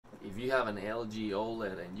you have an LG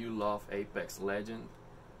OLED and you love Apex Legend,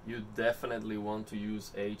 you definitely want to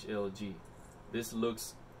use HLG. This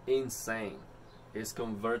looks insane. It's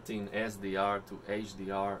converting SDR to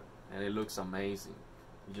HDR and it looks amazing.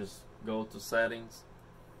 You just go to settings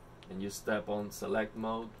and you step on select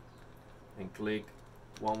mode and click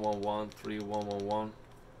 111.3.111.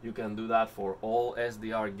 You can do that for all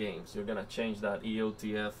SDR games. You're gonna change that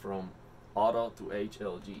EOTF from auto to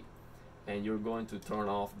HLG, and you're going to turn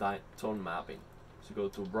off tone mapping. So go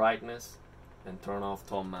to brightness and turn off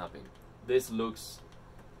tone mapping. This looks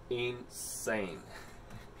insane.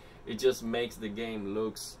 It just makes the game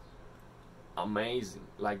looks amazing,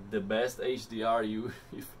 like the best HDR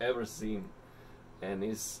you've ever seen, and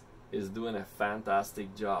is doing a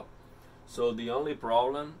fantastic job. So the only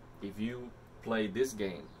problem, if you play this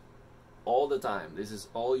game all the time, this is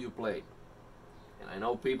all you play, and I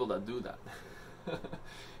know people that do that.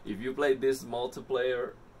 If you play this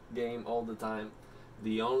multiplayer game all the time,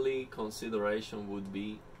 the only consideration would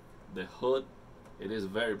be the hood. It is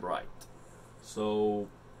very bright. So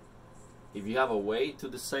if you have a way to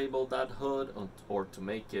disable that hood or to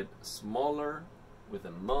make it smaller with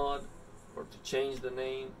a mod, or to change the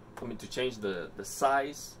name, to change the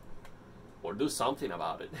size, or do something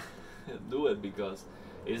about it, do it, because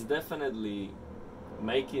it's definitely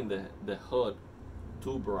making the hood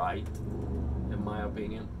too bright, in my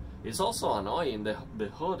opinion. It's also annoying. The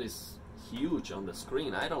hood is huge on the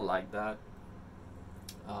screen. I don't like that.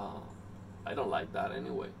 I don't like that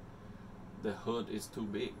anyway. The hood is too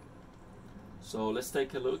big. So let's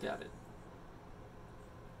take a look at it.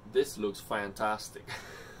 This looks fantastic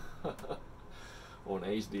on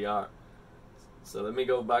HDR. So let me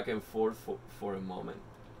go back and forth for a moment.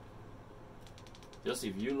 Just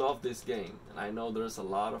if you love this game, and I know there's a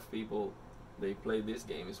lot of people, they play this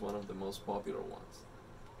game. It's one of the most popular ones.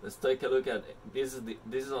 Let's take a look at it. This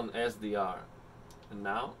is on SDR, and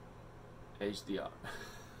now HDR.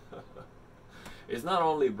 It's not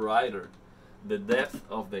only brighter, the depth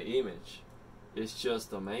of the image is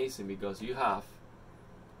just amazing, because you have,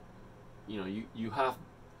 you have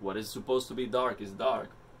what is supposed to be dark is dark,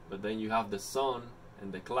 but then you have the sun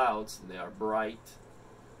and the clouds, and they are bright,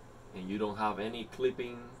 and you don't have any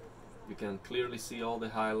clipping. You can clearly see all the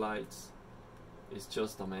highlights. It's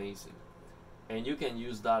just amazing, and you can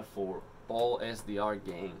use that for all SDR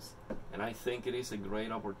games. And I think it is a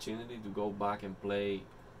great opportunity to go back and play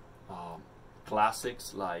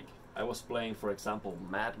classics. Like I was playing, for example,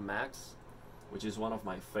 Mad Max, which is one of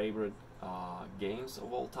my favorite games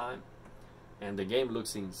of all time, and the game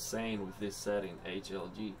looks insane with this setting,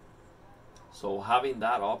 HLG. So having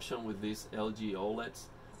that option with these LG OLEDs,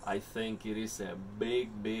 I think it is a big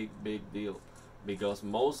deal, because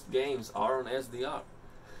most games are on SDR.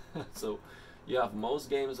 So you have most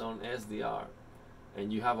games on SDR,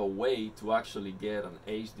 and you have a way to actually get an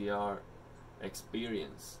HDR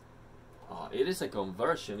experience. It is a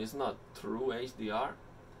conversion, it's not true HDR,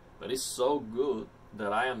 but it's so good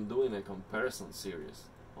that I am doing a comparison series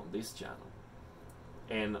on this channel.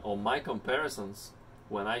 And on my comparisons,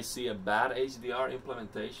 when I see a bad HDR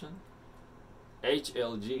implementation,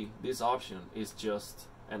 HLG, this option, is just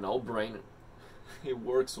a no-brainer. It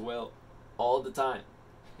works well all the time.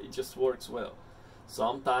 It just works well.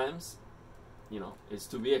 Sometimes, it's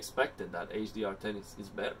to be expected that HDR10 is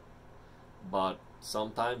better, but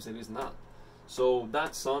sometimes it is not. So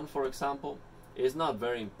that sun, for example, is not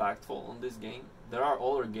very impactful on this game. There are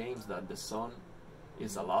other games that the sun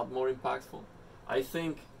is a lot more impactful. I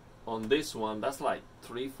think on this one, that's like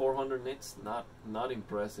 300-400 nits. Not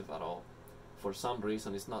impressive at all. For some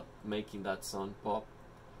reason, it's not making that sun pop,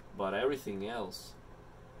 but everything else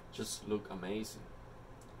just look amazing.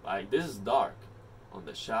 Like this is dark on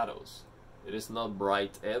the shadows. It is not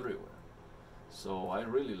bright everywhere. So I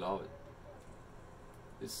really love it.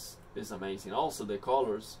 This is amazing. Also, the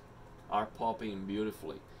colors are popping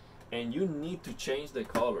beautifully, and you need to change the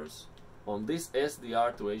colors on this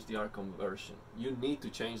SDR to HDR conversion. You need to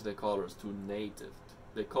change the colors to native.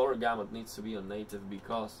 The color gamut needs to be on native,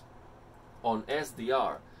 because on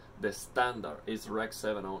SDR the standard is Rec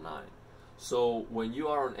 709. So when you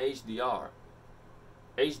are on HDR,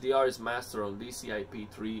 HDR is mastered on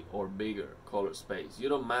DCI-P3 or bigger color space. You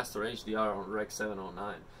don't master HDR on Rec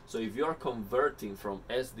 709. So if you are converting from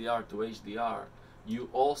SDR to HDR, you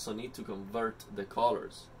also need to convert the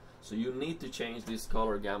colors. So you need to change this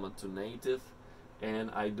color gamut to native,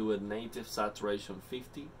 and I do a native saturation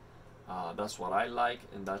 50. That's what I like,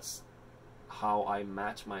 and that's how I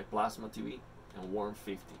match my plasma TV, and warm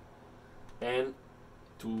 50. And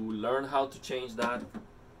to learn how to change that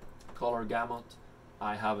color gamut,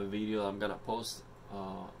 I have a video. I'm gonna post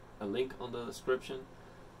a link on the description.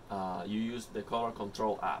 you use the color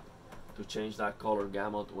control app to change that color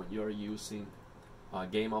gamut when you're using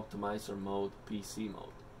game optimizer mode, PC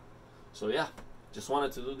mode. So yeah, just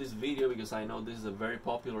wanted to do this video because I know this is a very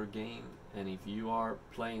popular game, and if you are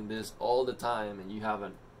playing this all the time and you have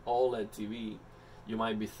an OLED TV, you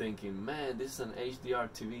might be thinking, man, this is an HDR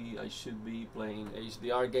TV, I should be playing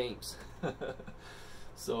HDR games.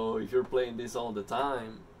 So if you're playing this all the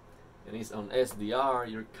time and it's on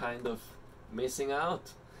SDR, you're kind of missing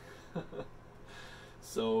out.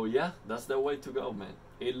 So yeah, that's the way to go, man.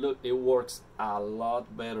 It works a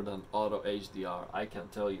lot better than auto HDR, I can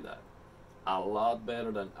tell you that. A lot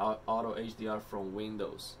better than auto HDR from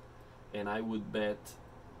Windows, and I would bet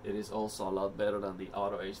it is also a lot better than the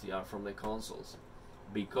auto HDR from the consoles,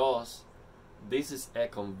 because this is a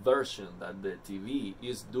conversion that the TV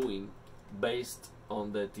is doing based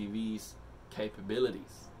on the TV's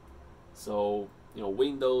capabilities. So you know,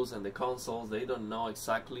 Windows and the consoles, they don't know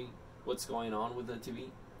exactly what's going on with the TV.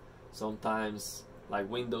 Sometimes like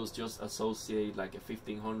Windows just associate like a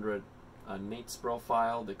 1500 nits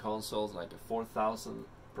profile, the consoles like a 4000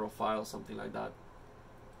 profile, something like that.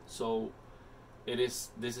 So this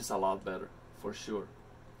is a lot better for sure.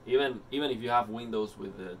 Even if you have Windows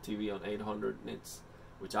with the TV on 800 nits,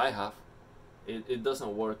 which I have, it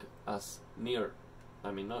doesn't work as near,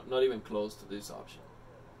 I mean not even close to this option.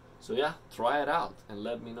 So yeah, try it out and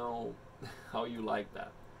let me know how you like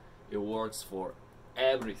that. It works for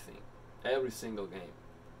everything, every single game.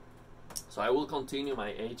 So I will continue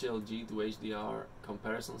my HLG to HDR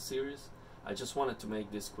comparison series. I just wanted to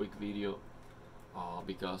make this quick video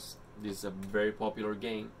because this is a very popular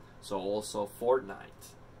game. So also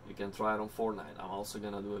Fortnite, you can try it on Fortnite. I'm also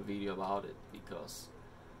gonna do a video about it because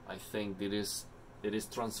I think it is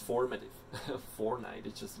transformative. Fortnite,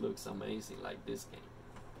 it just looks amazing like this game.